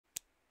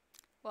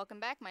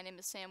Welcome back, my name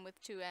is Sam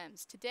with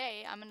 2M's.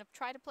 Today, I'm going to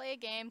try to play a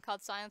game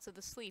called Silence of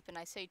the Sleep, and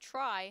I say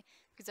try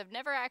because I've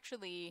never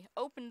actually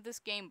opened this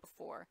game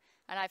before.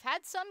 And I've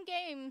had some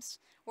games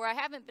where I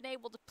haven't been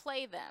able to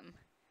play them.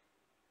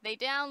 They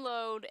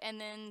download, and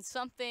then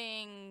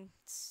something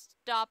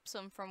stops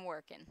them from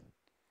working.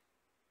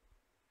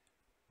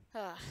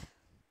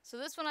 So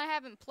this one I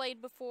haven't played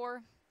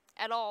before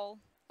at all.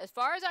 As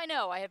far as I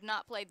know, I have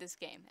not played this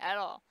game at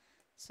all.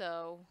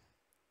 So,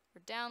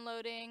 we're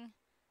downloading.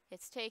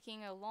 It's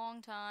taking a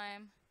long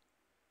time.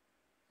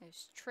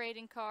 There's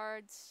trading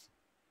cards.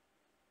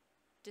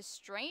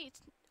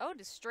 Distraint? Oh,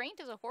 Distraint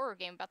is a horror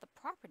game about the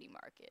property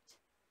market.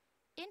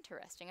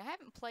 Interesting. I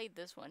haven't played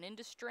this one. In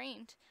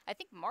Distraint, I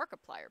think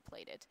Markiplier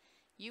played it.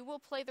 You will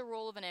play the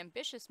role of an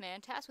ambitious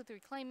man tasked with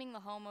reclaiming the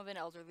home of an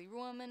elderly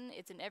woman.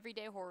 It's an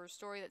everyday horror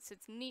story that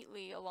sits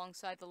neatly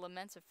alongside the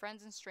laments of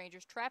friends and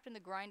strangers trapped in the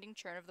grinding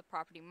churn of the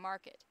property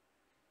market.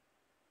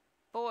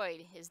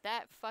 Boy, is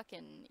that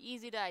fucking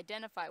easy to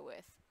identify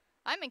with.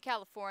 I'm in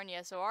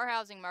California, so our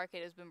housing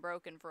market has been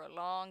broken for a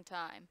long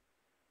time.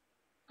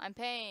 I'm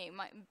paying,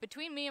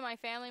 between me and my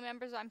family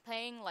members, I'm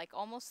paying like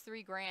almost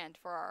 $3,000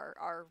 for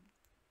our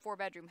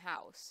 4-bedroom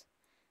house.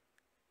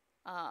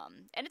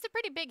 And it's a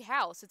pretty big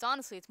house.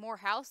 It's more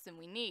house than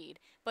we need,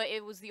 but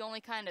it was the only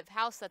kind of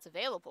house that's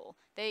available.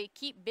 They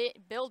keep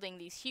building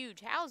these huge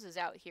houses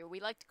out here.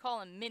 We like to call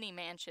them mini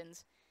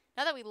mansions.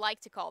 Not that we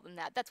like to call them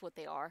that, that's what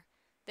they are.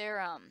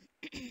 They're,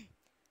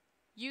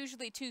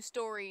 usually 2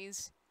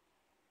 stories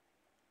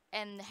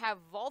and have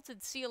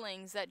vaulted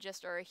ceilings that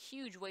just are a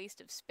huge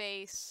waste of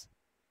space.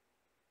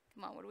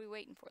 Come on, what are we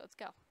waiting for? Let's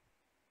go.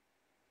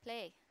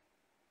 Play.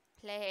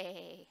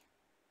 Play.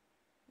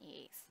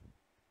 Yes.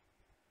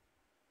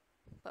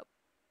 But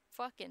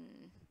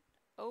fucking...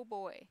 oh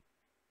boy.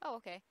 Oh,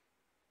 okay.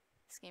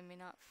 This game may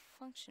not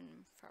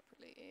function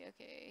properly.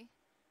 Okay.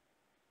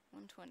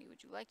 120.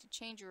 Would you like to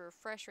change your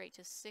refresh rate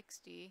to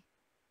 60?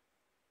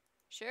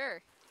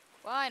 Sure.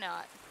 Why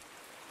not?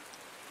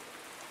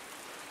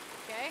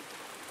 Okay.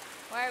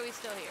 Why are we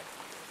still here?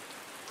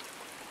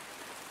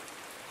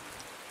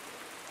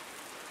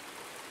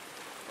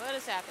 What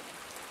is happening?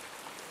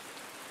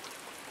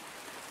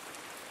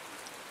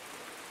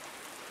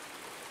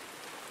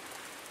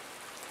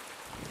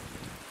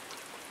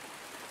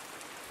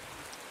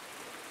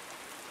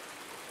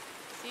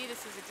 See,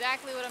 this is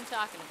exactly what I'm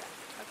talking about.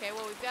 Okay,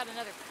 well, we've got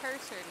another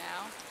cursor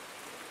now.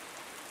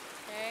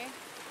 Okay.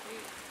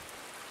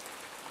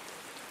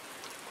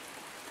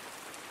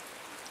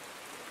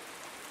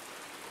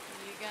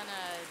 You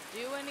gonna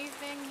do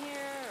anything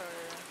here,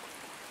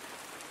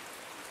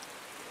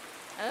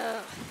 or...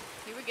 ugh,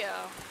 here we go.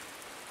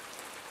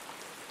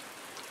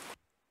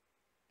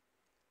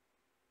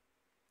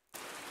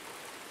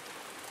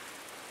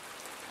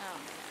 Oh,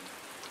 man.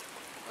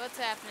 What's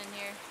happening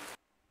here?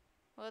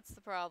 What's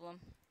the problem?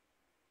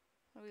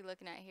 What are we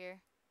looking at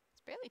here?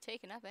 It's barely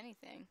taking up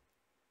anything.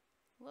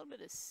 A little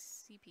bit of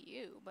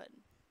CPU, but,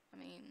 I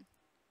mean,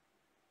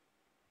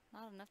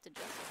 not enough to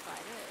justify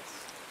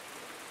this.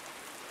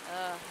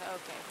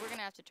 Okay, we're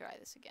gonna have to try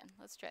this again.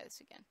 Let's try this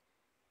again.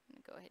 I'm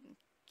gonna go ahead and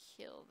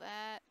kill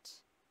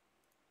that.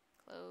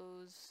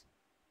 Close.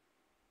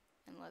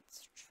 And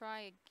let's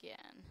try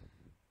again.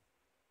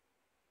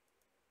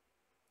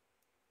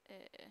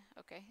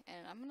 Okay,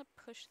 and I'm gonna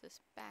push this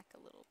back a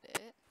little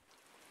bit.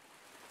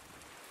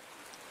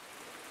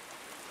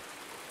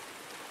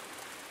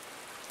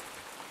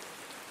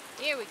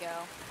 Here we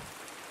go.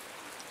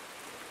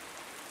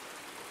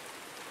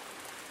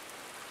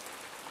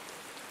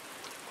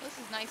 This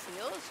is nicely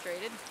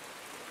illustrated.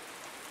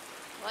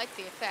 I like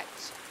the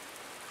effects.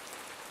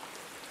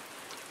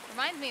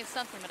 Reminds me of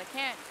something, but I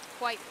can't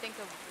quite think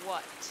of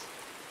what.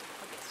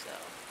 Okay, so...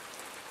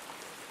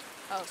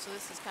 oh, so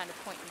this is kind of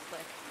point and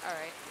click.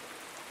 Alright.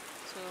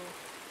 So,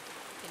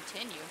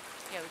 continue.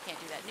 Yeah, we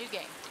can't do that. New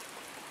game.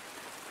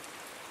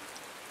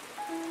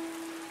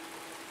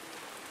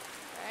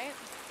 Alright.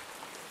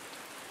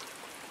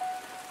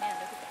 Man,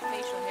 look at the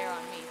facial hair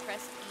on me.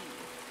 Press E.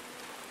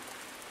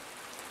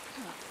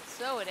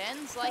 So it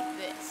ends like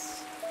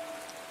this.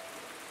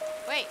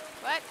 Wait,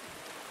 what?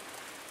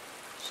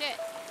 Shit.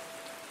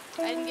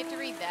 I didn't get to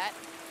read that.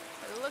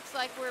 But it looks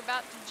like we're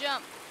about to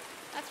jump.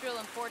 That's real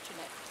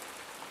unfortunate.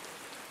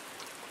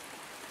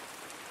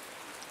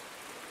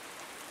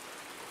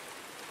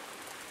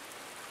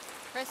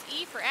 Press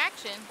E for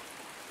action.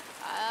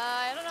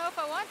 I don't know if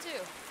I want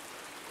to.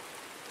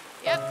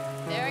 Yep,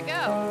 there I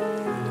go.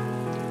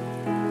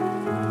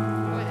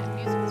 Boy, that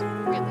music is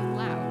really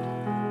loud.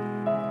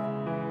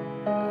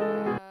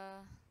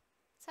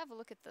 Let's have a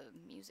look at the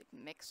music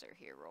mixer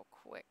here real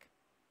quick.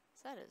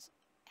 So that is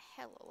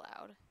hella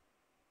loud.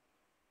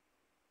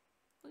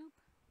 Boop.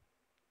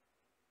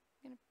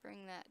 I'm gonna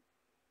bring that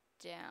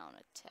down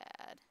a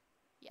tad.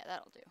 Yeah,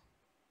 that'll do.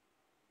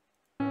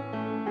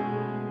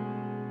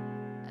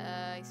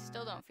 I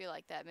still don't feel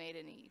like that made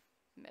any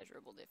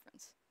measurable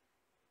difference.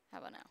 How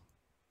about now?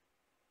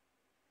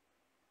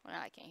 Well,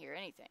 now I can't hear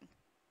anything.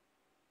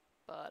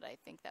 But I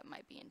think that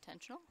might be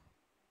intentional.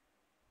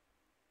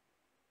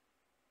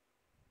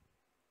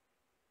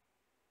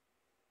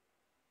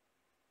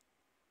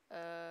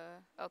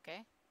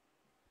 Okay.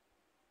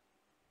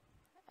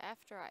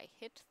 After I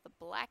hit the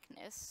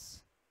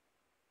blackness,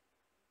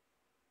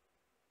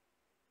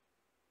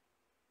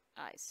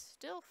 I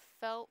still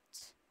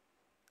felt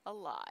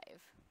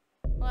alive.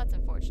 Well, that's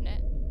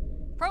unfortunate.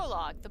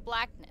 Prologue, the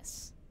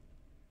blackness.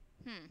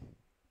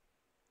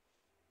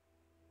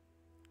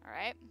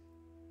 Alright.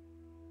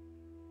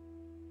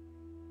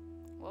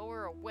 Well,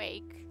 we're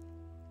awake.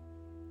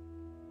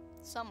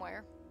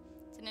 Somewhere.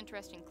 It's an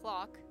interesting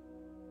clock.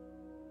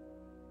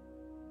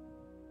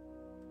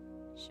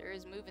 Sure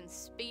is moving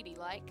speedy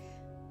like.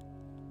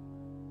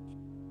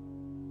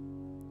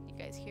 You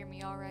guys hear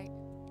me alright?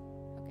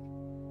 Okay.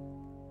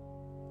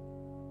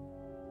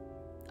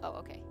 Oh,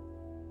 okay.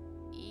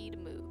 E to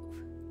move.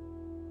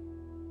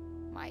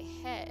 My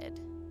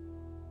head.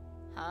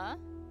 Huh?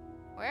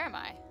 Where am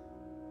I?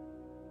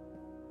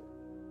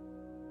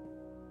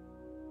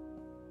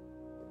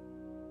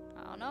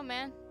 I don't know,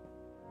 man.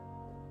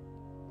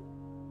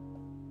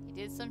 You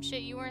did some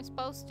shit you weren't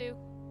supposed to.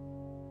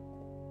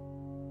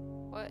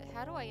 What?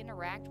 How do I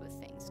interact with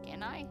things?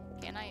 Can I?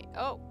 Can I?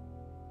 Oh!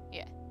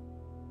 Yeah.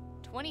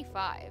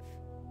 25.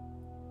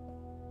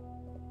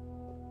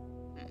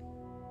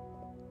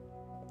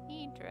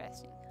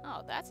 Interesting.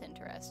 Oh, that's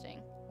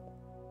interesting.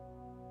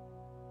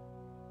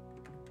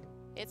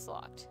 It's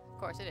locked. Of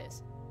course it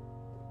is.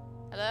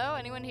 Hello?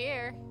 Anyone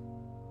here?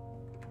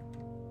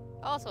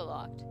 Also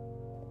locked.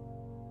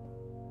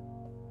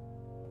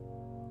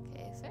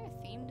 Okay, is there a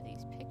theme to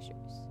these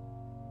pictures?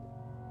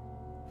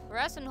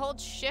 Press and hold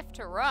shift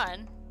to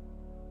run.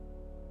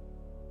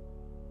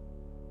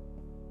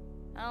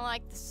 I don't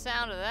like the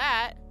sound of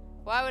that.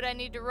 Why would I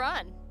need to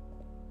run?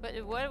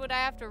 But what would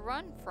I have to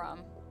run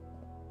from?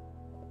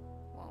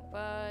 Won't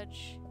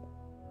budge.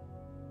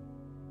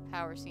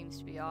 Power seems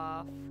to be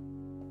off.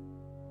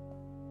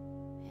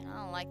 Man, I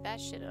don't like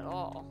that shit at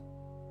all.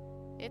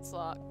 It's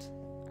locked.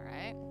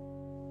 Alright.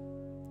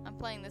 I'm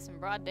playing this in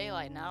broad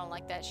daylight and I don't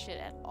like that shit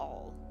at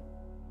all.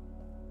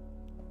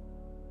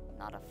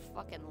 Not a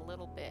fucking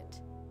little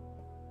bit.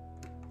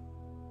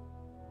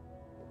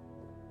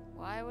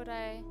 Why would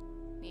I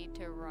need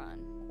to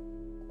run?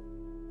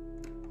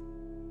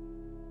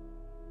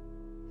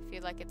 I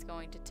feel like it's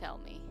going to tell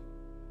me.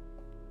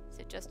 Is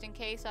it just in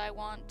case I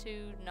want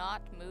to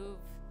not move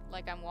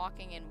like I'm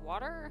walking in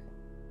water?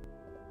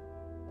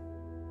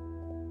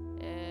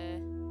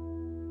 Anything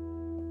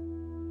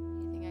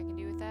I can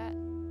do with that?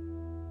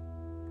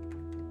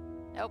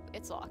 Nope,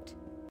 it's locked.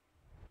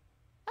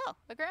 Oh,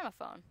 a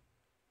gramophone.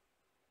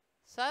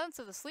 Silence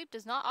of the Sleep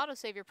does not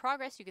autosave your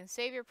progress. You can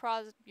save your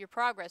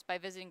progress by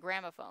visiting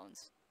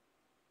gramophones.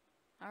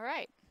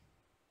 Alright.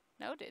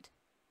 Noted.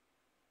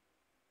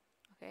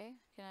 Okay,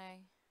 can I...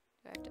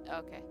 Do I have to...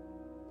 Okay.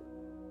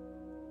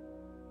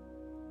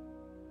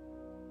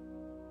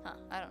 Huh,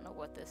 I don't know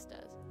what this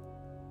does.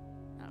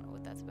 I don't know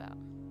what that's about.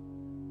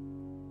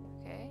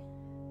 Okay.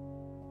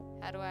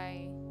 How do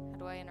I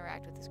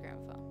interact with this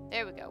gramophone?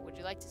 There we go. Would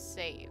you like to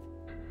save?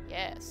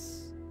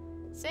 Yes.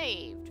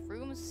 Saved.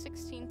 Rooms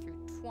 16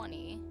 through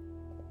 20.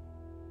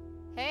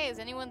 Hey, is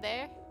anyone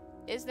there?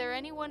 Is there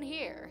anyone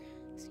here?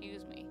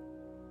 Excuse me.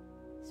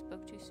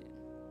 Spoke too soon.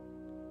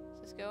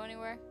 Does this go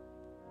anywhere?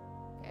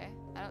 Okay.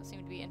 I don't seem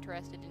to be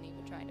interested in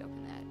even trying to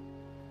open that.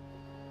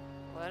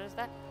 What is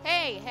that?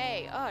 Hey,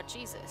 hey! Oh,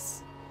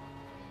 Jesus.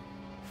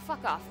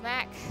 Fuck off,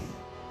 Mac.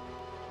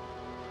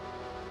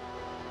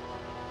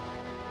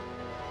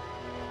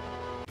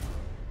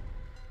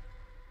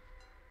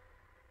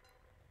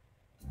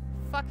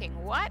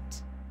 Fucking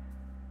what?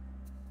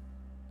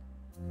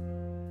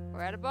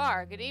 We're at a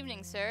bar. Good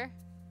evening, sir.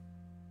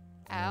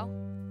 Ow.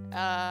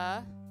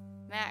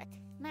 Mac.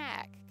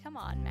 Mac. Come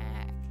on,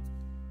 Mac.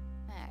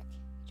 Mac.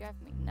 You're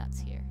driving me nuts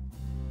here.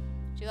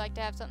 Would you like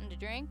to have something to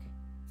drink?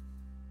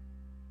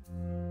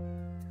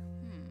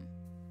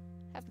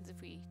 Happens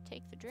if we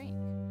take the drink.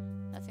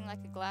 Nothing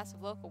like a glass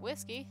of local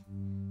whiskey.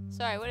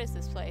 Sorry, what is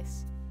this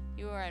place?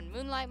 You are in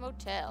Moonlight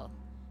Motel.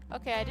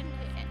 Okay, I didn't...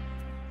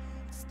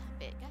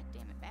 Stop it. God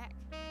damn it, Mac.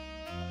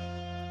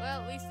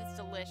 Well, at least it's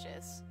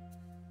delicious.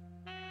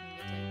 You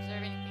get to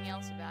observe anything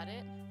else about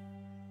it.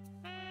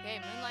 Okay,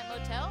 Moonlight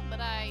Motel, but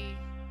I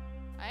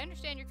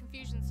understand your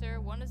confusion, sir.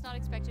 One is not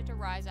expected to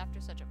rise after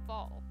such a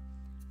fall.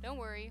 Don't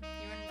worry,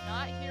 you are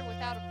not here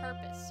without a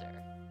purpose, sir.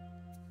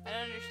 I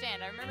don't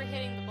understand. I remember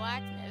hitting the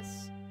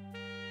blackness.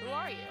 Who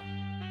are you?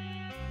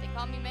 They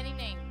call me many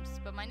names,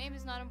 but my name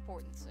is not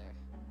important, sir.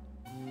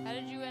 How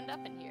did you end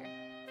up in here?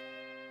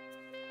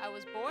 I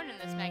was born in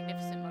this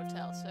magnificent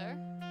motel, sir.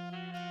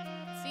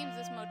 It seems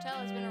this motel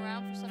has been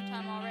around for some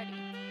time already.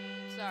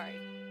 Sorry.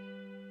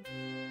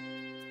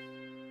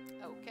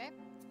 Okay.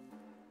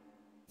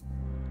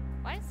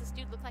 Why does this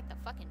dude look like the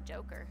fucking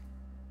Joker?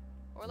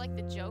 Or like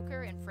the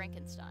Joker in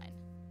Frankenstein.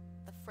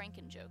 The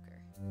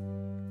Franken-Joker.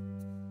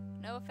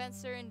 No offense,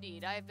 sir,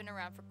 indeed. I have been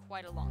around for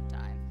quite a long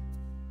time.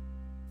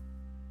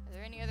 Are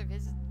there any other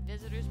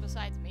visitors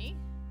besides me?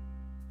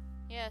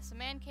 Yes, a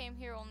man came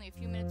here only a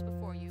few minutes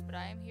before you, but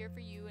I am here for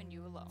you and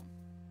you alone.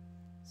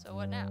 So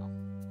what now?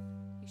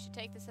 You should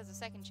take this as a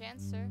second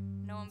chance, sir.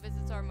 No one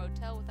visits our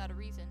motel without a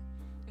reason.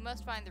 We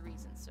must find the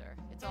reason, sir.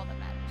 It's all that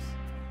matters.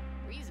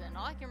 Reason?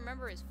 All I can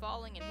remember is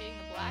falling and hitting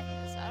the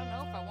blackness. I don't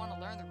know if I want to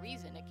learn the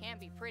reason. It can't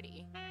be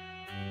pretty.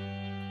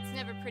 It's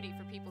never pretty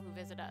for people who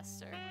visit us,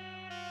 sir.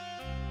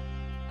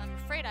 I'm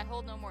afraid I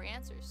hold no more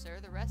answers, sir.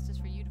 The rest is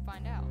for you to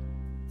find out.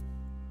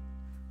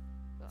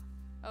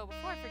 Oh,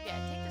 before I forget,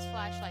 take this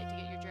flashlight to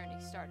get your journey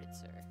started,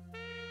 sir.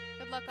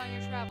 Good luck on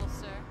your travels,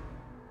 sir.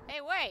 Hey,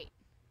 wait!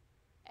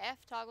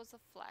 F toggles the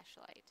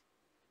flashlight.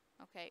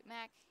 Okay,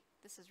 Mac,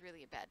 this is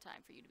really a bad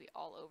time for you to be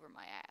all over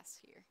my ass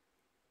here.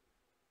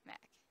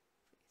 Mac,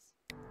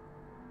 please.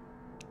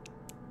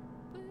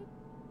 Boop.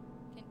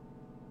 Can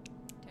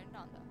turn it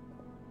on, though.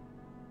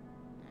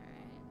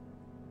 Alright.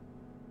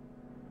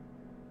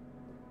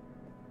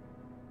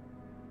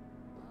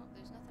 Well,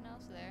 there's nothing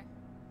else there.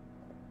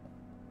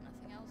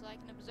 Nothing else I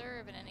can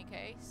observe in any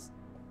case.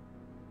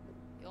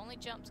 The only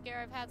jump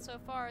scare I've had so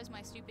far is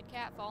my stupid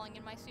cat falling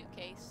in my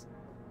suitcase.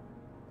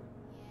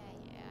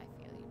 Yeah, I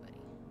feel you, buddy.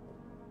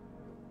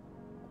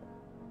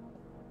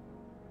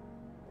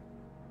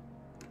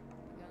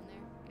 You going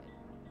there? Good.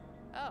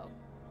 Oh.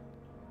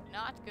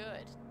 Not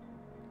good.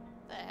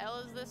 The hell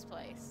is this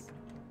place?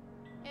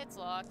 It's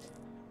locked.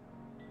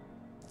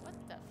 What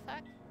the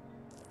fuck?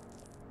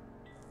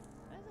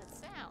 What does it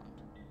sound?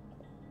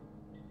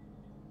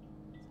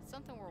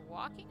 Something we're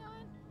walking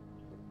on?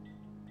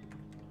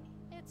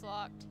 It's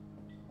locked.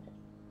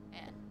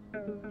 Man.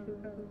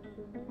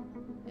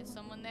 Is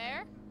someone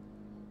there?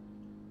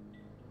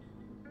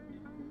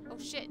 Oh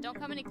shit, don't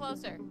come any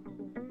closer.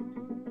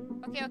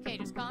 Okay,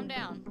 just calm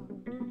down.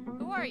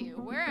 Who are you?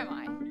 Where am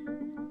I?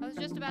 I was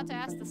just about to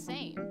ask the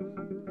same.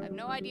 I have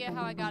no idea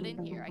how I got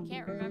in here. I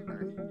can't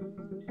remember.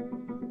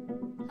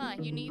 Huh,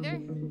 you neither?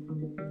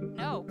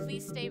 No,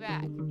 please stay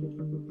back.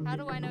 How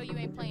do I know you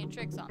ain't playing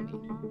tricks on me?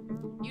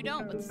 You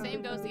don't, but the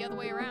same goes the other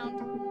way around.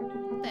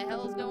 What the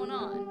hell is going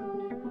on?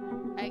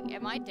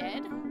 Am I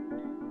dead?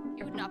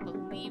 You would not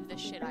believe the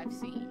shit I've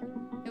seen.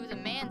 There was a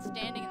man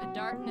standing in the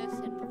darkness,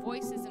 and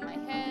voices in my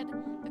head.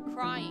 The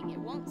crying, it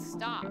won't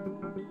stop.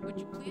 Would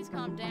you please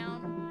calm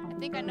down? I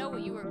think I know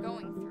what you are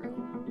going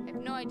through. I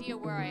have no idea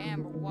where I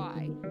am or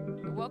why.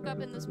 I woke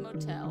up in this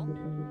motel.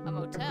 A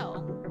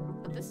motel?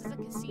 But this is a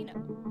casino.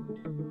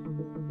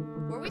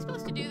 Were we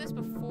supposed to do this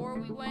before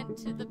we went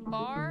to the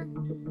bar?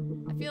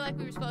 I feel like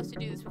we were supposed to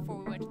do this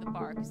before we went to the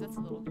bar, because that's a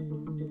little...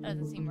 That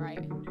doesn't seem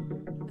right.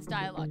 This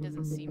dialogue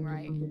doesn't seem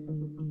right.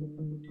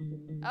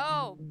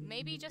 Oh,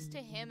 maybe just to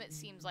him it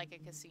seems like a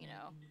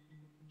casino.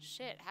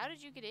 Shit, how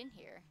did you get in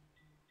here?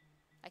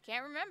 I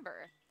can't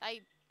remember.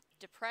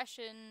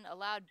 Depression, a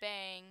loud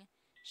bang.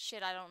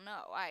 Shit, I don't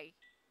know. I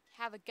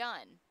have a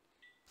gun.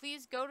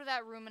 Please go to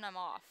that room and I'm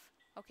off.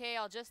 Okay,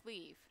 I'll just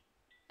leave.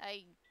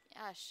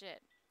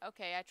 Shit.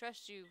 Okay, I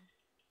trust you.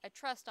 I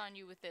trust on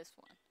you with this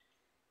one.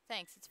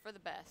 Thanks, it's for the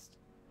best.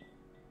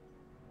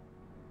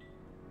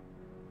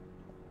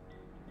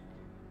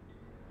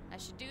 I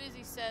should do as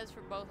he says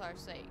for both our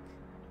sake.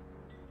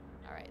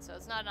 Alright, so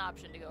it's not an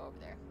option to go over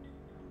there.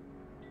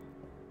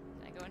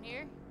 Can I go in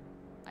here?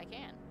 I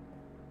can.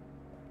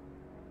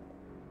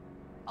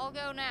 I'll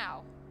go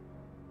now.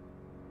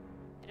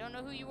 I don't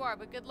know who you are,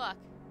 but good luck.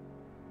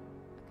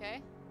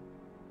 Okay?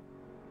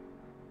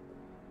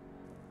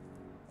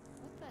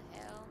 What the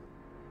hell?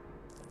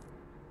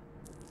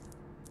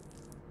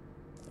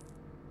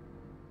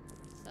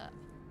 What's up?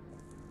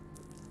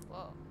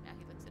 Whoa, now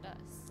he looks at us.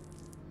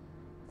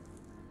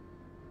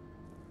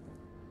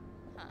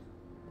 Huh.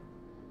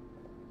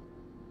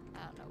 I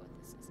don't know what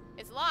this is.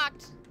 It's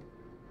locked!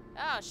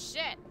 Oh,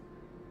 shit!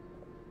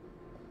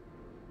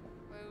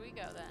 Where do we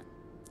go, then?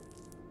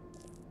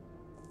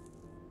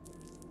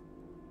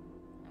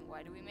 And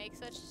why do we make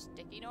such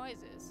sticky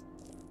noises?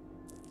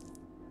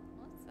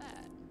 What's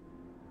that?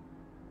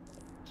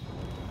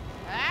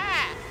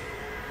 Ah!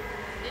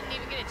 Didn't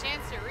even get a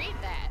chance to read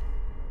that.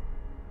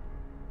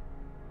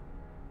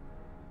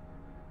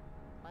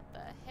 What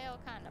the hell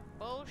kind of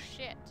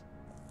bullshit?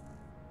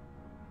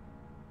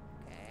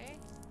 Okay.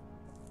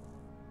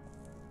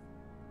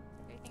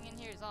 Everything in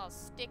here is all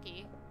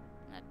sticky,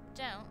 and I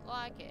don't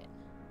like it.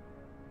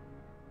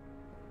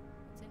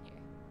 What's in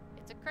here?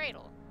 It's a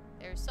cradle.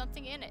 There's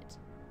something in it.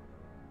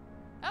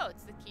 Oh,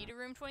 it's the key to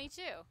room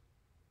 22.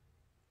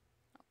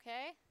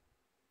 Okay.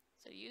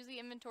 So to use the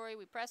inventory,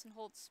 we press and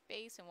hold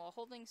space, and while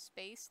holding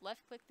space,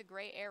 left-click the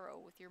gray arrow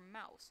with your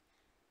mouse.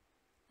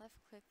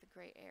 Left-click the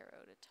gray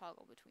arrow to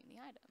toggle between the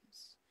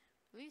items.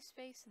 Release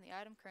space, and the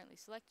item currently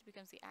selected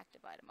becomes the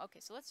active item. Okay,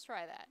 so let's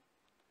try that.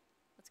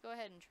 Let's go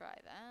ahead and try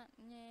that.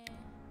 Yeah.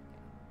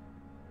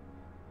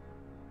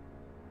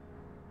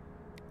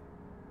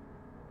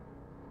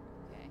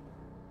 Okay.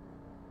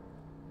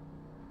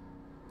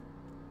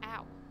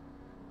 Ow.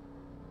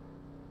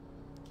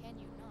 Can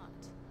you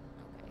not?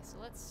 Okay, so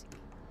let's see.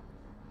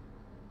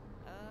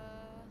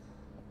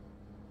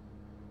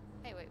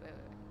 Hey, wait.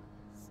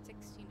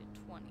 16 to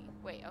 20.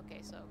 Wait,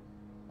 okay, so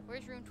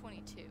where's room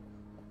 22?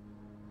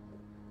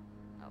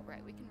 Oh,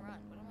 right, we can run.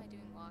 What am I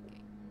doing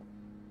walking?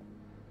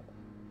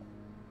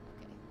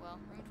 Okay, well,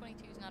 room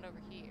 22 is not over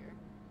here.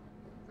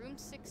 Room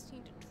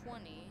 16 to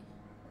 20.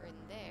 We're in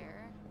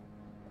there.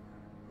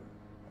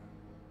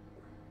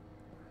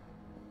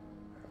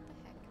 What the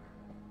heck?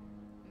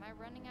 Am I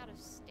running out of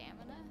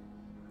stamina?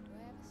 Do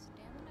I have a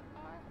stamina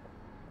bar?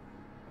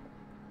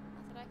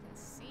 Not that I can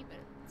see, but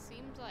it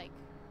seems like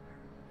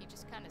he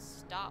just kind of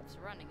stops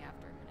running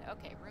after a minute.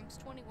 Okay, rooms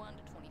 21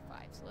 to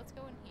 25. So let's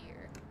go in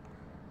here.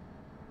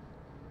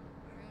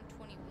 Room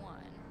 21.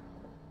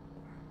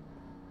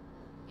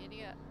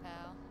 Giddy up,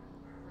 pal.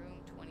 Room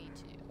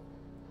 22.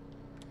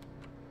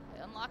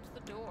 I unlocked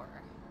the door.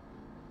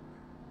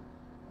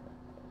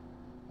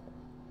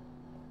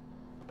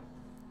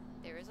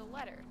 There is a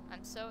letter.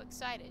 I'm so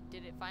excited.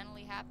 Did it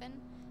finally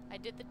happen? I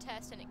did the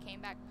test and it came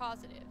back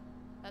positive.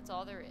 That's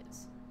all there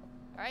is.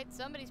 Alright,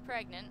 somebody's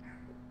pregnant.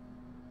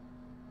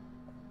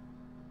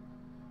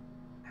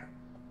 Alright.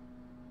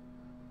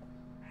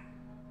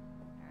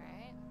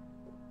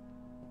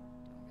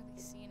 Don't really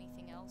see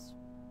anything else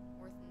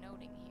worth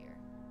noting here.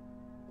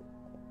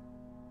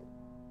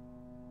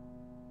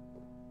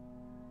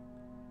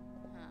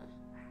 Huh.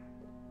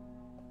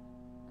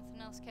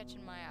 Nothing else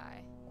catching my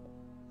eye.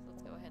 So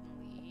let's go ahead and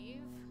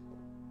leave.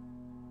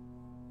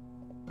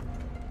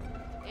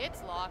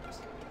 It's locked.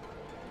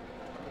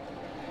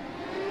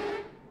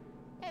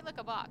 Hey, look,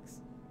 a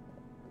box.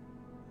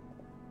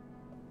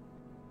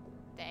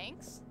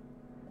 Thanks.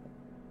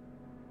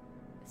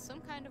 It's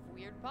some kind of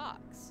weird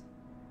box.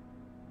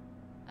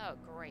 Oh,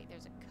 great.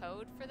 There's a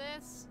code for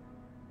this?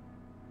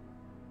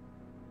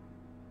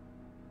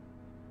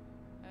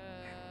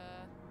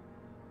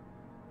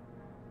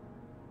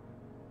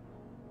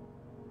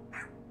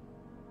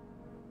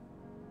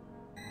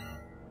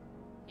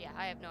 Yeah,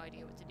 I have no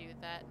idea what to do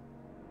with that.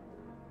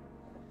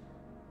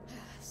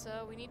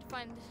 So we need to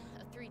find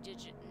a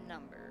 3-digit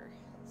number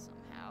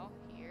somehow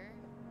here.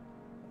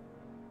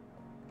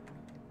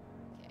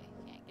 Okay,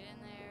 can't get in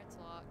there, it's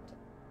locked.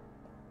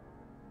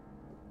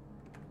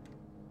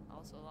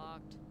 Also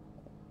locked.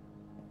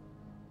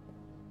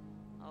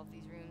 All of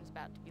these rooms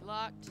about to be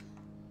locked.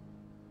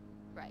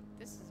 Right,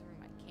 this is the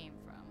room I came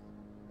from.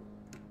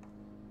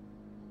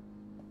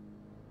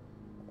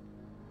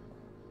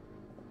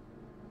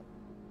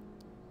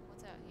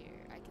 What's out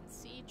here? I can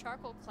see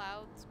charcoal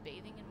clouds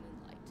bathing in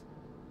moonlight.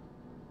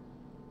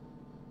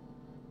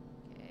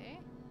 Okay.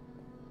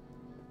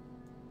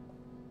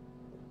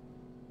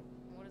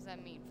 What does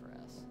that mean for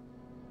us?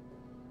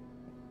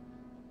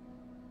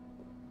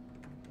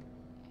 I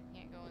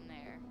can't go in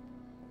there.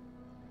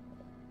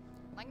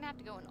 Am I gonna have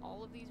to go in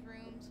all of these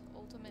rooms,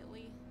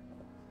 ultimately?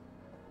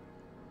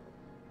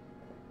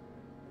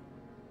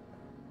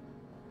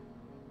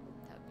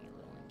 That would be a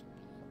little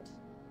inconvenient.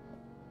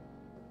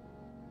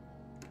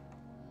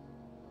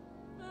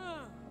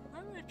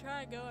 I'm gonna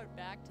try going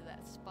back to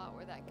that spot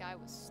where that guy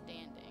was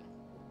standing.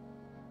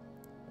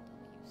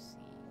 WC.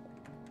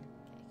 Okay,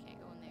 can't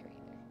go in there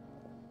either.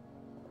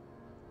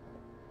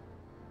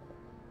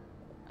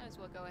 Might as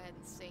well go ahead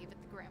and save at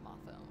the grandma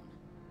phone.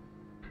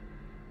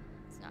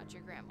 It's not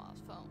your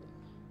grandma's phone.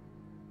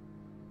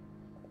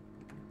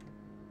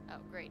 Oh,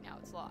 great, now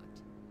it's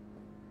locked.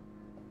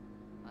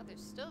 Well,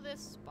 there's still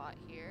this spot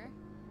here.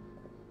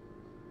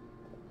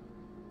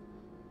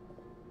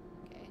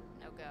 Okay,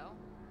 no go.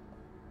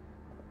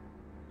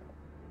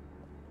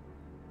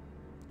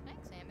 Can I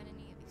examine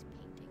any of these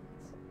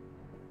paintings?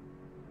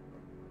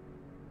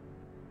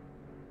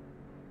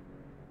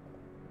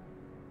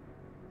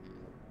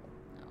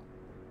 No.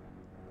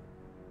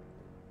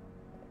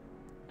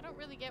 I don't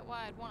really get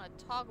why I'd want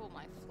to toggle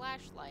my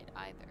flashlight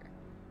either.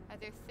 Are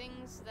there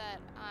things that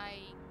I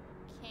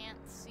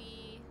can't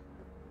see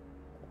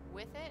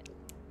with it?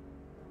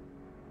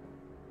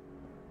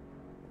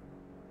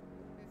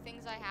 Are there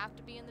things I have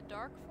to be in the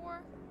dark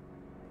for?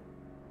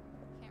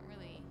 Can't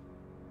really...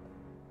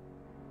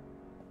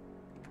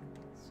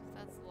 So if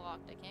that's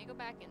locked, I can't go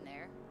back in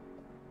there.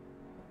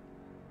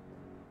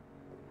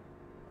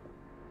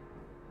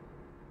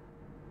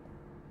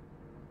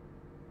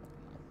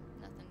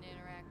 Come on, nothing to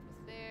interact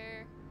with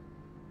there.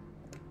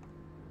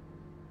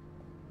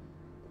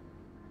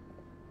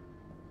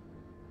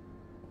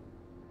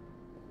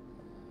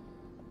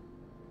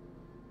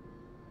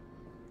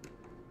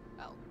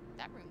 Oh,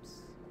 that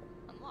room's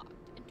unlocked.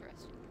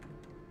 Interesting.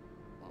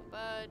 Won't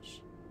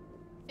budge.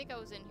 I think I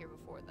was in here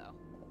before, though.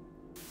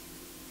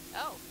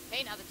 Oh,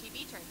 hey, now the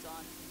TV turns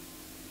on.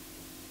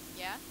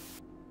 Yeah?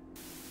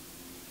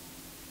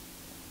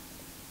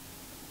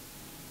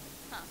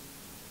 Huh.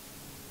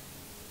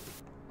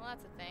 Well,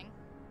 that's a thing.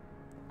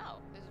 Oh,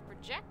 there's a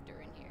projector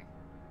in here.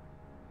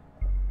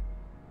 I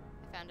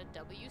found a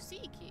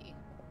WC key.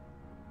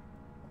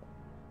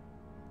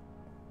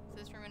 Is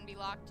this room gonna be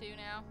locked too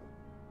now?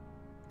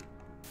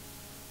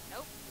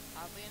 Nope,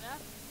 oddly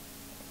enough,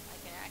 I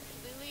can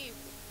actually leave.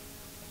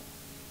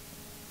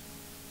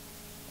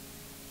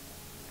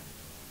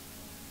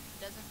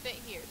 Doesn't fit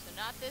here, so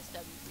not this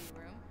WC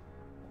room.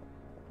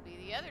 It'll be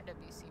the other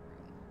WC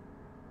room.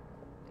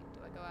 Wait, do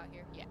I go out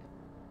here? Yeah.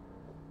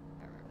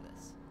 I remember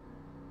this.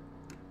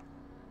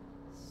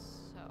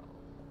 So,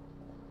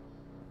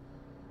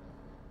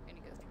 I'm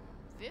gonna go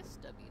through this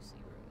WC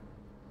room.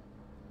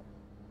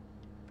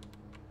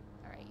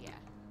 Alright,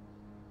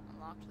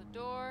 Unlocked the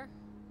door.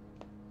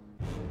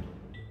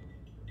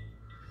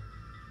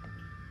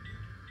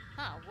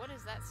 Huh, what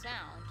is that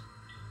sound?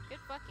 Good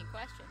fucking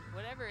question.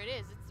 Whatever it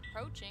is, it's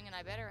approaching and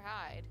I better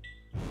hide.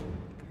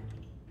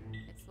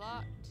 It's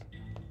locked.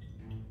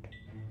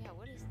 Yeah,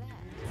 what is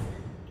that?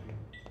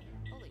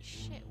 Holy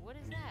shit, what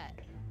is that?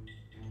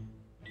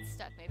 It's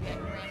stuck. Maybe I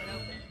can ram it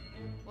open.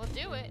 Well,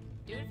 do it.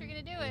 Do it if you're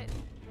gonna do it.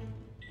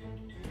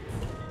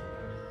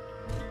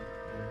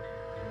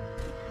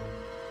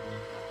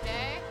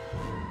 Okay.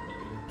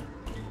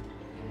 A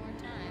few more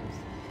times.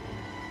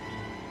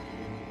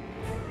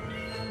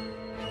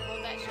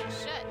 Hold that shit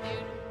shut,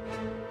 dude.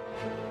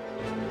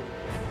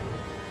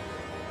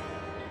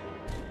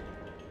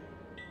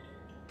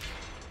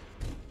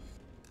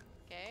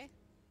 Okay.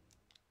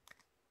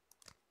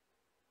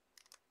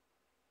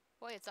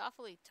 Boy, it's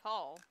awfully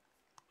tall.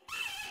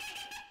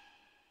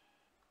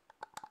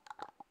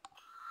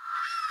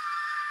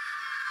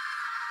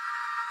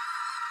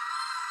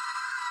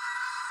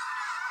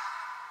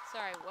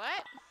 Sorry,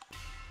 what?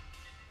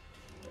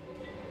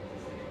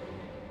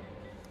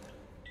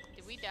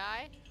 Did we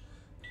die?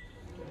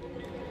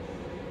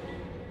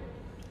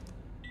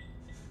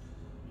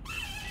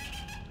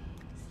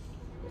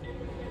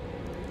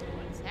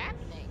 What's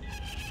happening?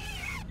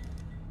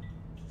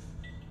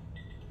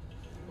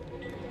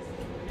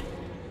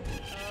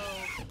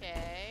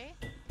 Okay.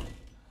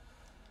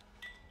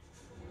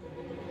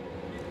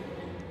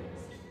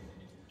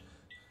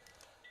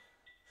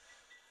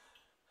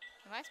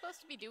 Am I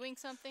supposed to be doing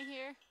something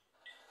here?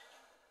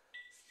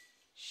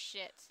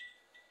 Shit.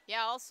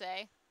 Yeah, I'll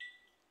say.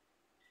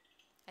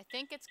 I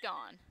think it's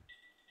gone.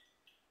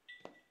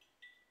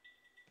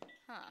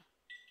 Huh.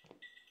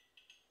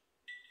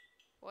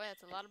 Boy,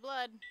 that's a lot of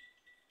blood.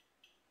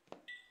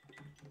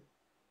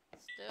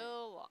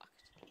 Still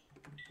locked.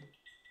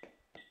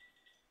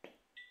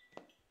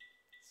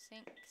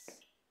 Sinks.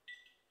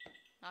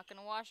 Not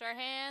gonna wash our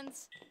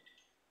hands,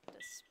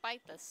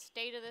 despite the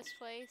state of this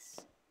place.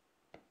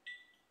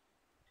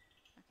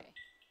 Okay.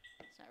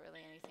 There's not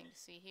really anything to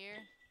see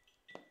here.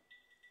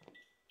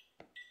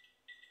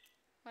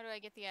 Why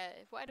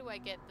do I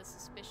get the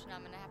suspicion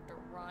I'm gonna have to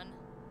run?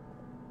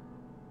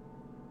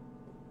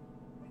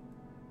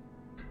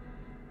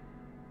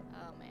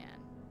 Oh man.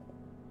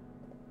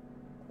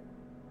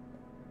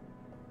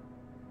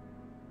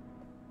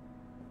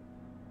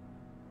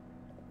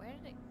 Where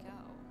did it go?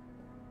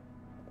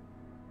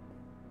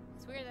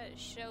 It's weird that it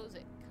shows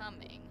it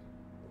coming.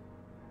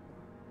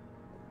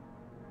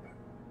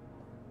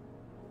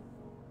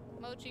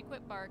 Mochi,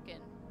 quit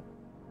barking.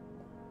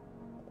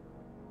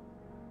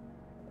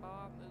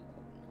 Bar moon.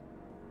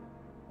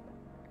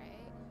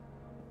 Right?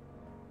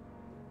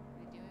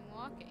 What are you doing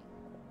walking?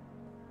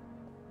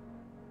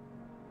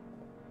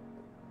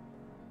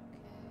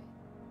 Okay.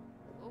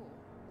 Ooh.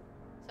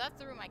 So that's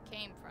the room I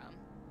came from.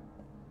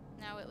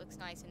 Now it looks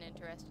nice and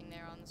interesting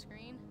there on the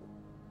screen.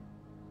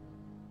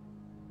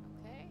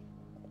 Okay.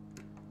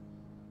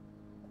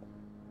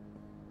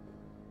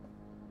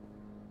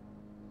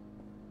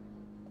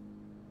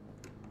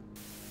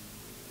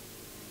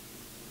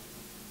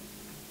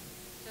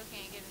 Still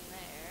can't get in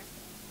there.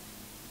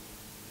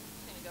 I'm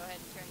just gonna go ahead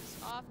and turn this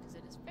off because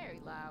it is very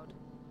loud.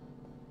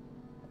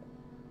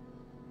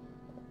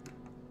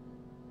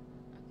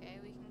 Okay,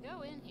 we can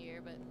go in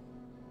here, but I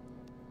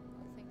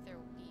don't think there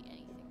will be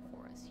anything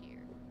for us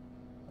here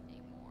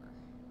anymore.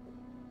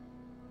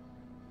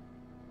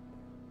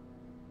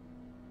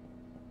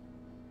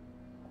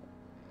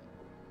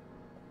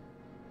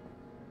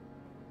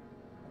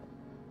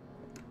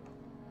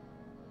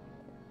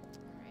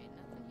 Alright,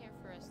 nothing here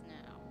for us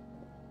now.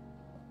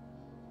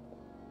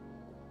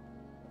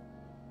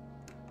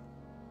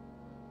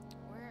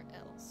 Where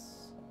else?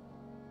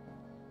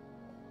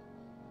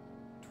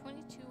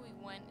 22 we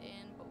went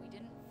in, but we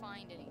didn't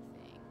find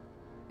anything.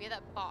 We had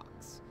that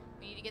box.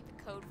 We need to get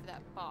the code for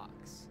that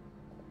box.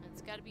 And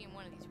it's got to be in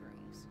one of these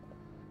rooms.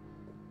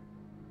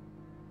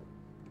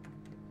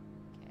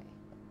 Okay.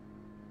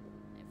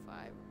 If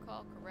I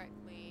recall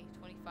correctly,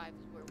 25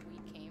 is where we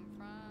came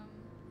from.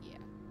 Yeah.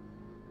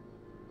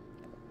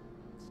 Yep.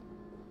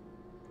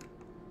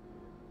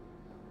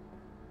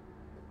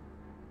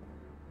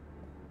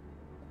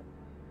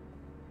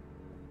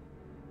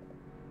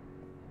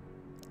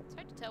 It's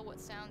hard to tell what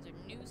sounds are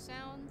new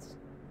sounds,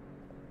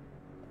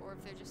 or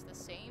if they're just the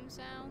same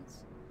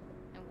sounds.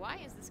 And why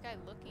is this guy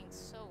looking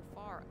so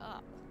far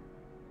up?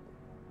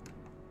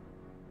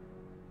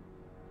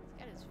 He's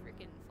got his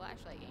freaking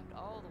flashlight aimed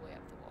all the way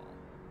up the wall.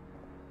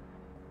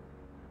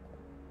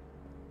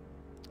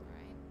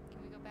 Alright,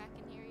 can we go back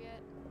in here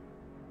yet?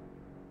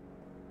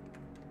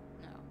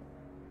 No.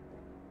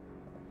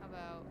 How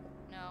about...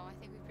 No, I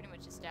think we pretty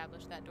much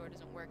established that door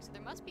doesn't work, so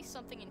there must be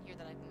something in here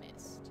that I've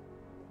missed.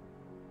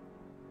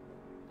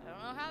 I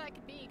don't know how that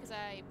could be, because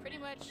I pretty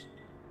much...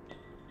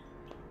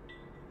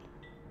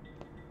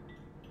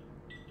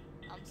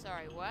 I'm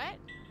sorry, what?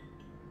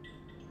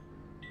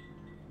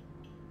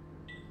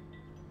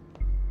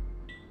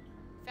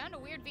 Found a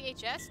weird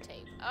VHS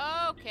tape.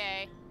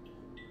 Okay.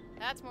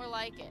 That's more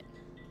like it.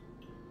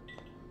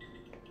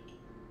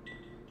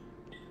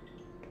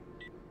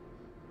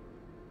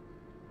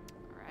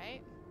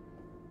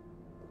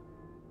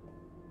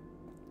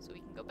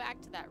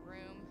 to that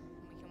room,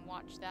 and we can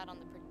watch that on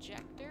the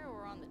projector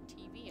or on the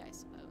TV, I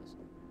suppose.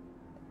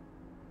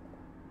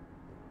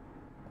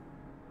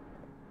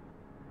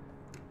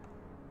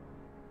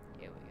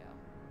 Here we go.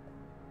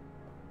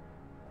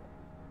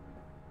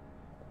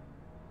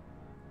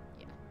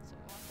 Yeah, so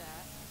we want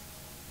that.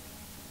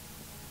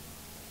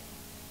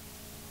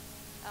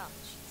 Oh,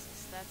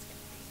 Jesus, that's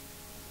gonna be...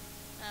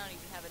 I don't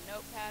even have a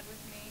notepad with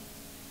me.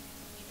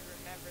 Need to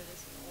remember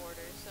this in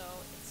order. So,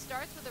 it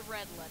starts with a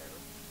red letter,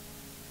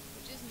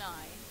 which is 9,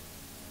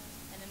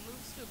 and then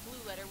moves to a blue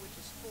letter, which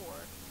is 4,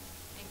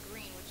 and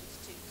green, which is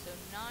 2. So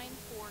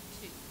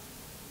 942.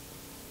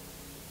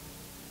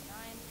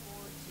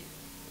 942.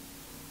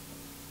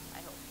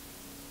 I hope.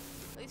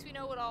 At least we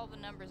know what all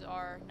the numbers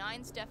are.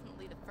 9's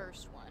definitely the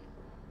first one.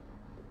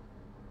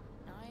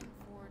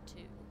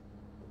 942.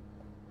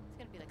 It's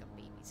gonna be like a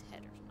baby's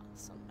head or not,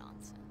 some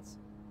nonsense.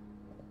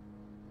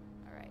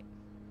 Alright.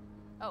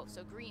 Oh,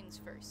 so green's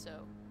first,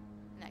 so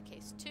in that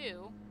case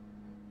 2,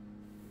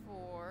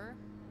 4,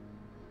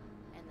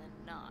 and then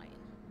 9.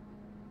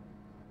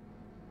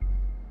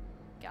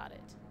 Got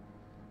it.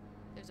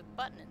 There's a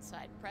button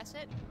inside. Press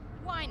it.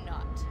 Why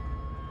not?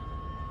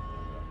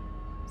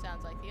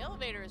 Sounds like the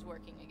elevator is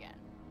working again.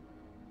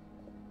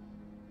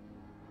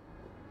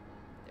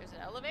 There's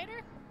an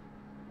elevator?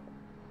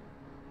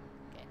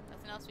 Okay,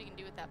 nothing else we can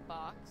do with that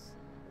box.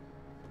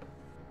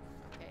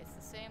 Okay, it's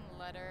the same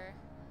letter.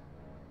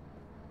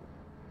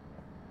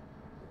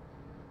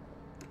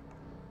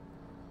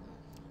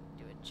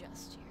 Do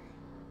adjust here.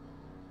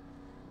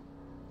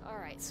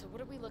 Alright, so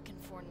what are we looking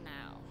for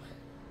now?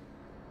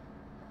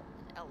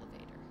 An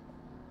elevator.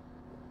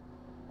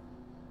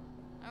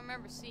 I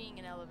remember seeing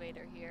an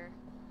elevator here.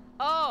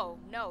 Oh,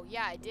 no,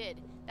 yeah, I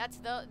did. That's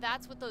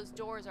what those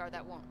doors are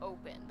that won't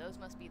open. Those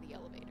must be the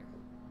elevator.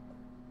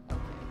 Okay.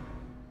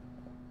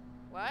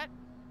 What?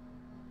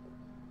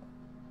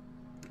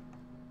 The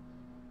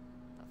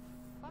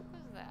fuck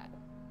was that?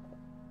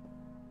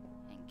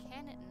 And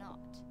can it not?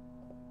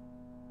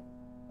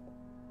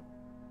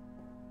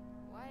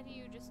 Why do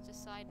you just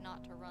decide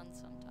not to run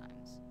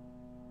sometimes?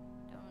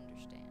 Don't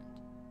understand.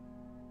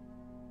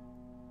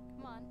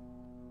 Come on.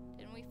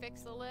 Didn't we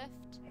fix the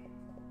lift?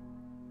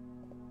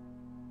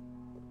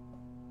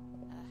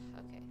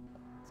 Okay.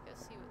 Let's go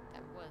see what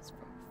that was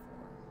from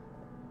before.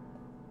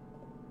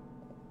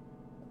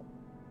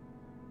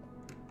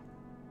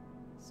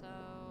 So,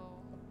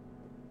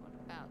 what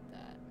about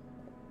that?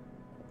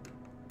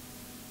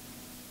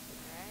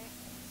 Alright.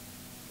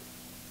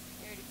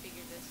 We already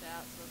figured this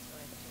out, so let's go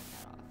ahead and turn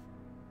that off.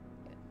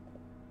 Good.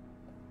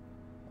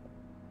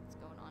 What's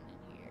going on in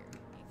here?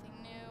 Anything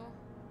new?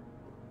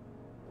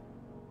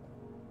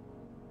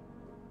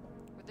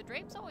 Were the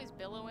drapes always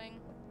billowing?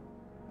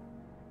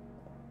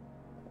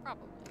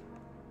 Probably.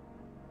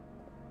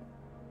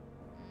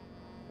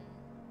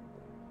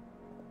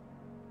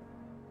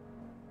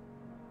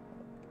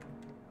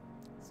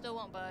 Still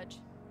won't budge.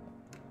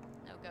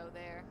 No go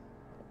there.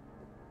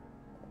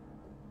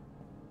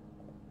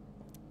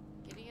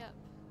 Giddy up,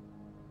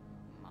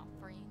 my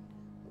friend.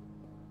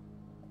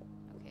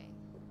 Okay.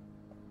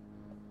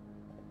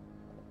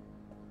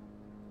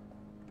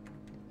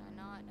 Can I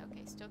not?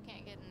 Okay, still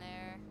can't get in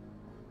there.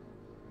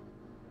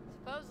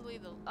 Supposedly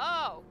the...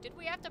 Oh! Did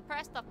we have to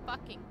press the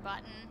fucking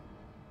button?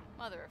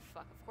 Mother of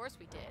fuck. Of course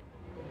we did.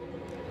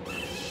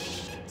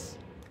 Shit.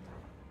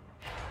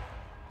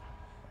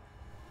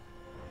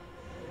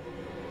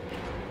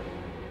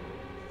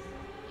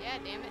 Yeah,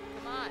 damn it.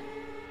 Come on.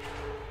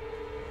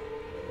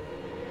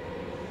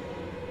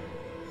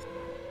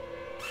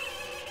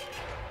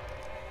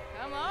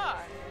 Come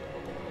on.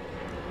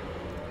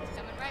 It's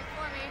coming right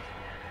for me.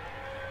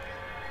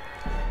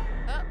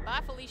 Oh,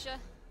 bye, Felicia.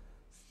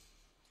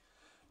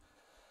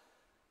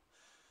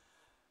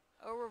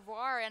 Au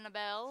revoir,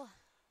 Annabelle.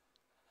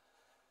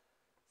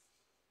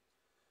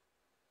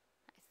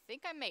 I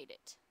think I made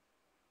it.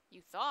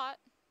 You thought.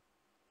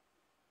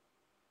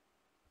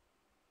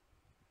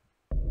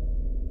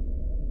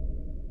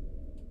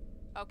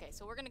 Okay,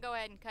 so we're gonna go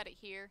ahead and cut it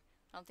here.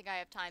 I don't think I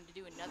have time to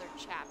do another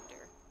chapter.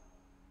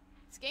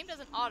 This game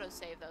doesn't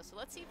autosave though, so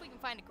let's see if we can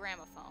find a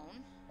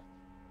gramophone.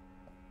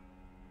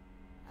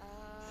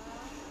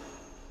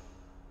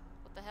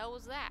 What the hell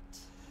was that?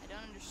 I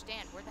don't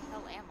understand. Where the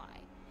hell am I?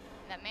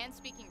 And that man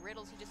speaking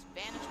riddles, he just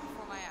vanished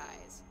before my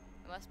eyes.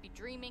 I must be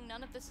dreaming.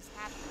 None of this is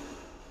happening.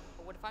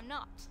 But what if I'm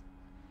not?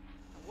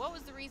 And what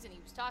was the reason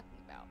he was talking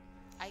about?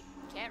 I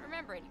can't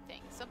remember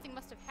anything. Something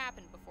must have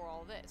happened before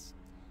all this.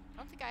 I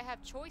don't think I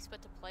have choice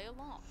but to play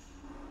along.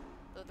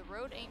 Though the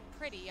road ain't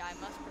pretty, I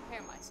must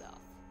prepare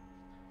myself.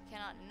 I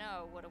cannot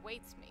know what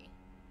awaits me.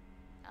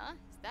 Huh?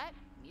 Is that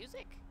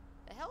music?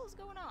 The hell is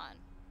going on?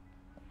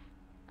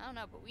 I don't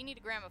know, but we need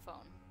a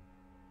gramophone.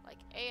 Like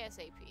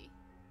ASAP.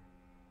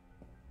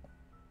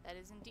 That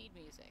is indeed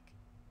music.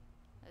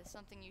 That is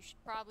something you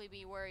should probably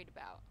be worried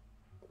about.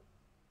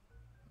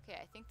 Okay,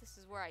 I think this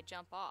is where I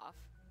jump off.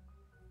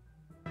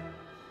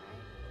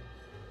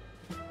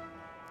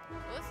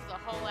 Well, this is a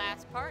whole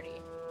ass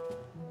party.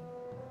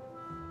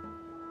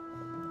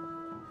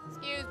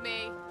 Excuse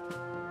me.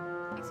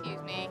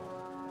 Excuse me.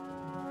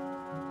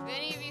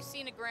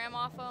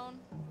 grandma phone?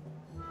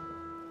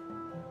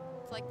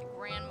 It's like the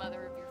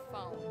grandmother of your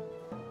phone.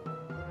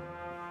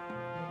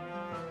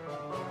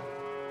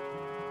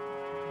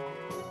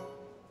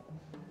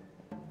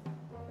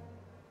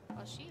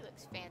 Well, she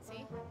looks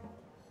fancy.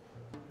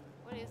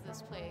 What is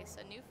this place?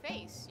 A new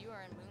face. You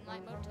are in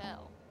Moonlight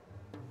Motel.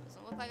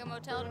 Doesn't look like a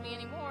motel to me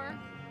anymore.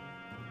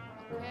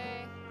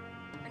 Okay.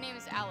 Her name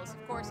is Alice.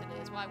 Of course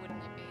it is. Why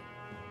wouldn't it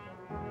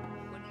be?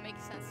 Wouldn't make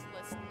sense to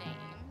list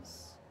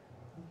names.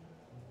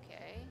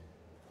 Okay.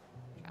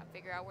 Trying to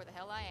figure out where the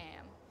hell I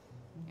am.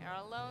 You're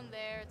not alone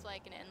there. It's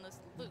like an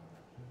endless loop.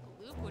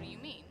 A loop? What do you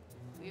mean?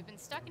 We've been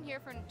stuck in here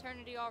for an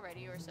eternity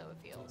already, or so it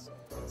feels.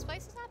 This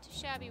place is not too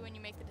shabby when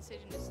you make the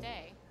decision to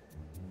stay.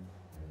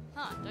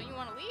 Huh, don't you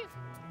want to leave?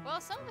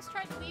 Well, some of us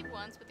tried to leave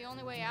once, but the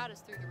only way out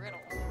is through the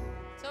riddle.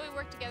 So we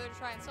worked together to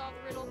try and solve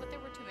the riddle, but there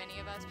were too many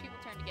of us. People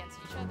turned against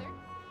each other.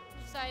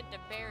 We decided to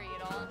bury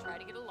it all and try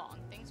to get along.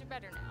 Things are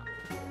better now.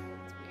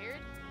 It's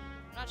weird.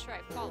 I'm not sure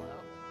I follow.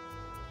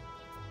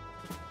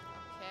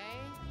 Okay,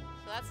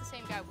 so that's the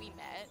same guy we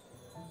met.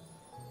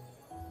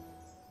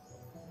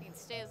 We can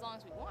stay as long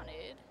as we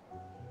wanted.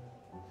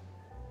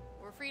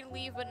 We're free to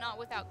leave, but not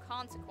without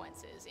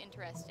consequences.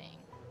 Interesting.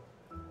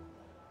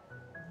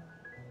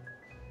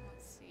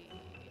 Let's see.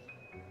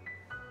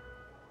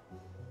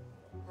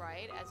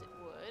 Right, as it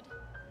would.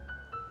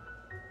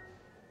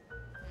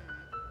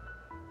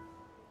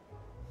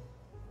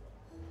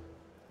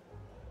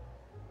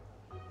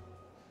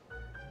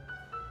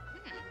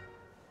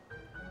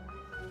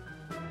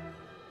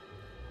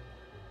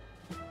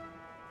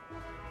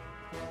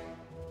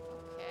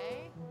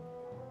 Okay.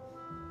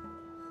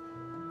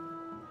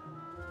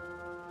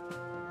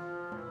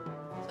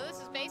 So this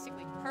is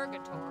basically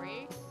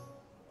purgatory.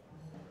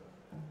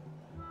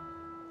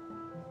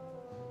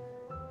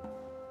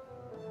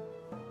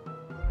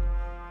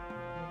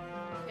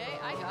 Okay,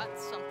 I got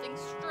something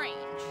strange.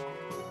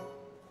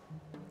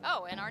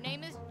 Oh, and our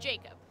name is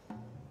Jacob.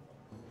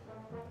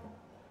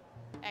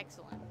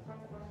 Excellent.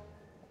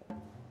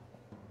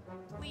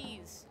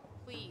 Please,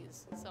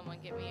 please, someone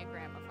get me a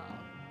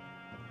gramophone.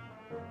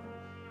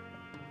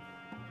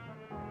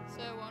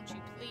 So won't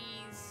you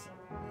please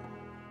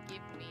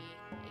give me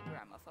a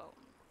gramophone?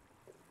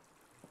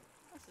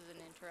 This is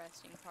an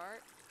interesting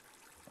part.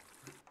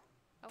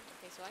 Oh,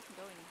 okay, so I can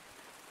go in.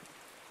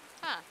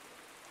 Huh.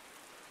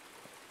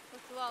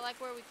 Looks a lot like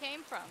where we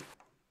came from.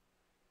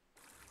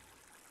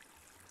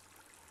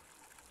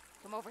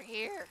 Come over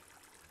here.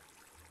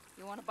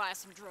 You want to buy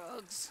some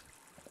drugs?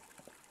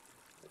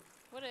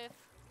 What if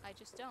I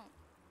just don't?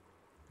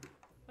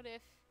 What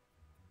if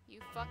you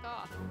fuck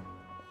off?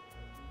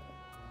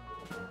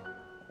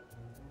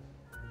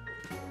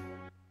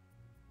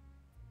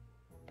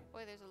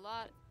 Boy, there's a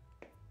lot.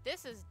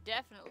 This is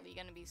definitely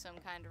going to be some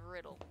kind of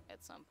riddle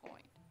at some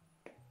point.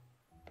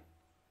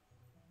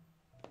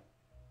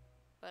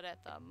 But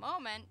at the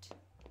moment,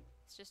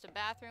 it's just a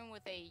bathroom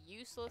with a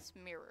useless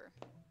mirror.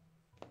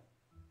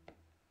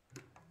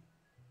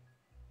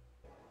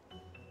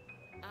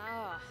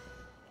 Ah,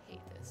 I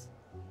hate this.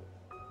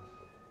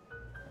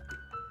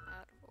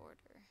 Out of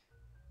order.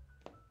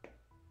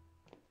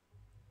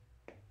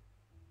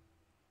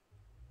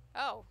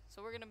 Oh,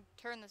 so we're gonna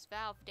turn this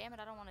valve. Damn it,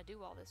 I don't want to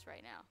do all this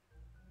right now.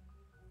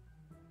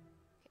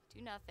 Okay,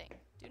 do nothing.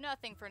 Do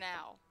nothing for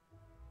now.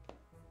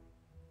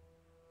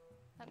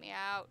 Let me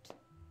out.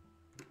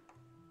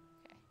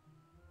 Okay.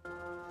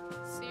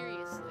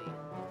 Seriously.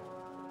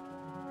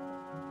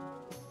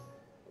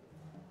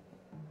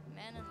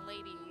 Men and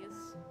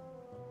ladies.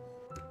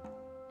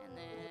 And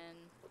then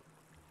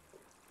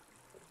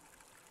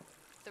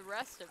the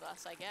rest of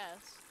us, I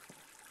guess.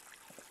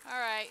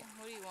 Alright,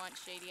 what do you want,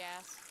 shady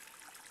ass?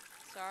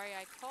 Sorry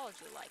I called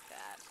you like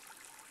that.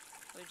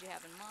 What did you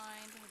have in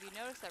mind? Have you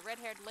noticed that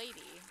red-haired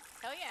lady?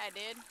 Hell yeah, I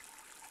did.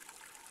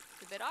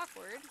 It's a bit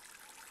awkward.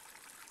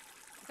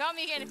 Call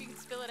me again if you can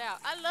spill it out.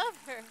 I love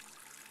her!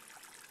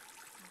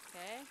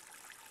 Okay.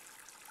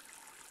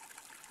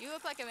 You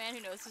look like a man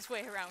who knows his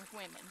way around with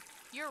women.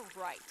 You're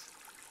right.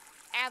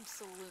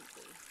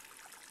 Absolutely.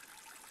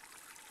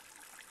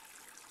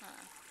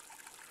 Huh.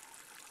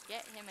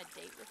 Get him a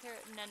date with her?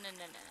 No, no, no,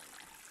 no, no,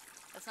 no.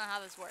 That's not how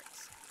this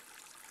works.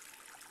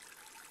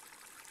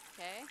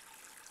 Okay.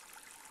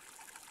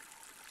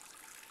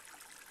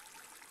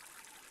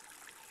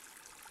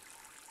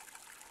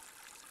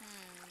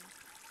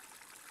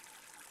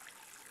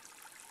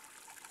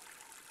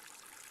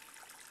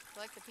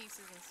 Collect the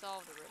pieces and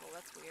solve the riddle.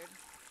 That's weird.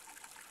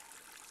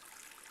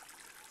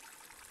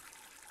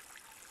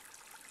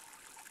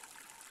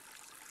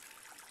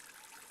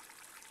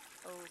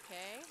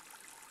 Okay.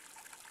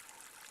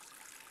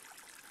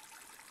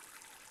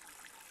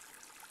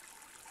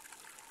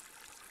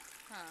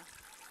 Huh.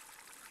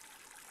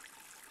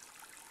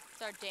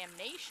 It's our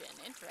damnation.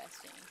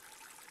 Interesting.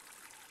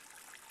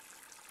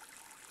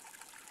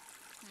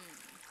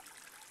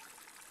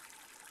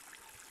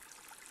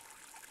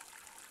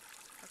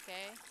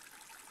 Okay.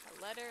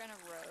 A letter and a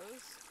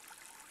rose.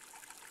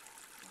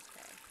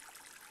 Okay.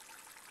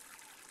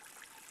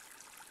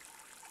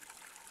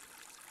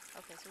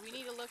 Okay, so we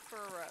need to look for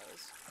a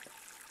rose.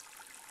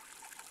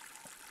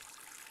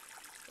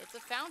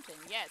 it's a fountain.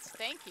 Yes,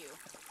 thank you.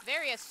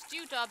 Very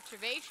astute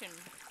observation,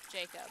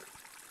 Jacob.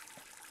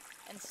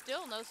 And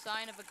still no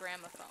sign of a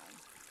gramophone.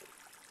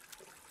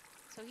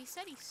 So he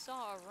said he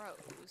saw a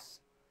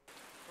rose.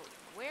 But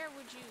where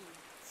would you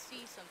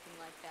see something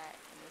like that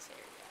in this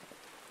area?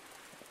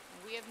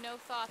 And we have no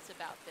thoughts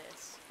about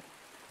this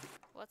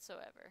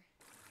whatsoever.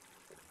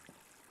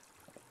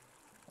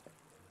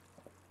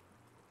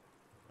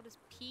 What does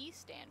P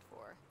stand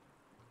for?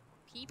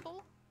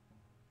 People?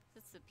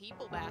 It's the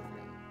people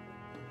bathroom.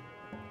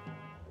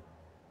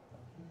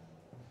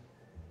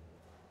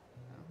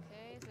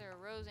 Okay, is there a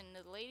rose in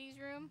the ladies'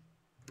 room?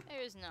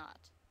 There is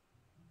not.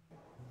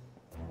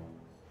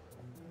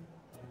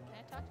 Can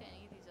I talk to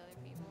any of these other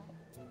people?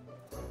 Doesn't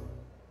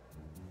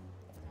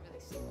really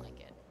seem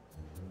like it.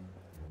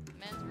 The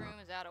men's room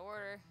is out of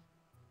order.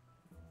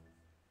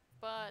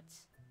 But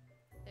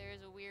there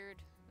is a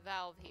weird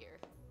valve here.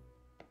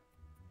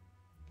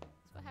 So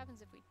what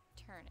happens if we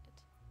turn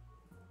it?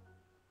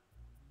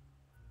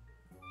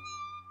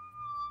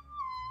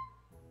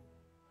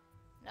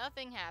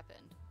 Nothing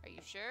happened. Are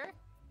you sure?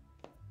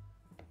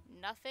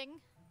 Nothing?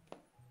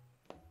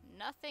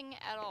 Nothing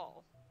at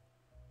all.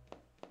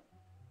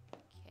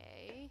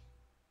 Okay.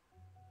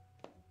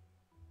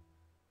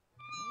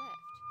 Turn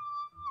left.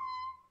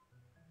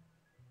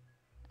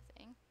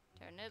 Nothing.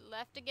 Turn it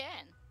left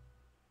again.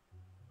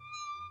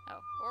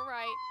 Oh, or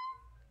right.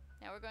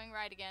 Now we're going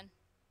right again.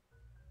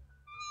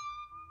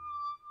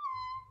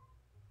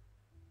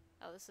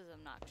 Oh, this is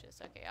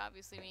obnoxious. Okay,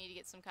 obviously we need to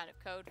get some kind of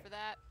code for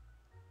that.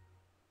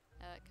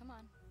 Come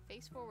on.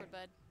 Face forward,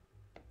 bud.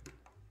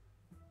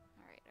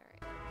 Alright,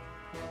 alright.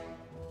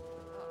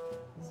 Oh,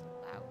 so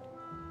loud.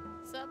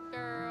 Sup,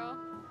 girl?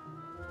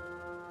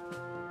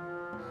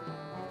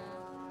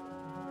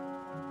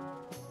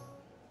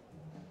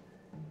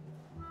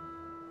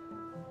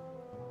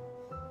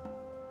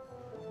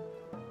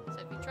 So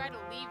if you try to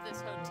leave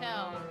this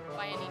hotel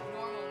by any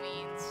normal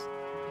means,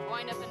 you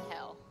wind up in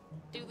hell.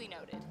 Duly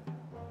noted.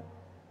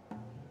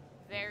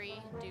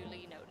 Very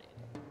duly noted.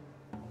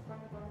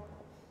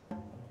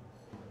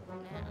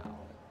 Now,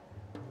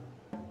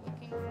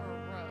 looking for a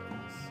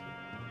rose.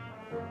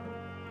 I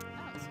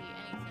don't see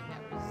anything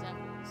that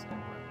resembles a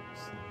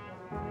rose.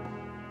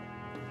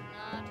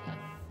 Not a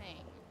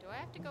thing. Do I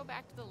have to go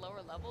back to the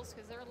lower levels?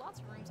 Because there are lots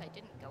of rooms I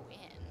didn't go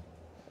in.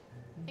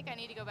 I think I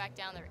need to go back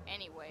down there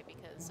anyway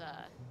because,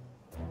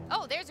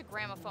 oh, there's a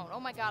gramophone. Oh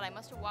my god, I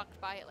must have walked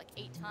by it like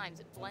 8 times.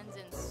 It blends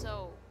in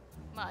so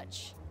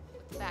much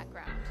with the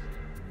background.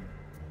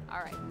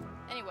 Alright,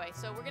 anyway,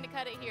 so we're gonna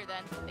cut it here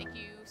then. Thank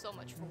you so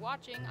much for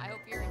watching. I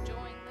hope you're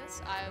enjoying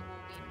this. I will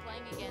be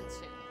playing again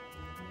soon.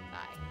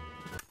 Bye.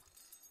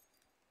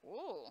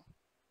 Ooh,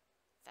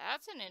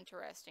 that's an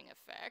interesting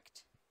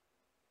effect.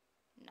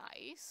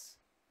 Nice.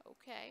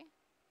 Okay.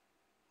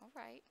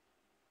 Alright.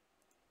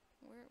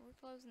 We're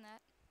closing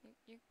that.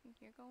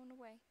 You're going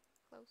away.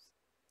 Close.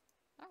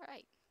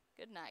 Alright.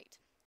 Good night.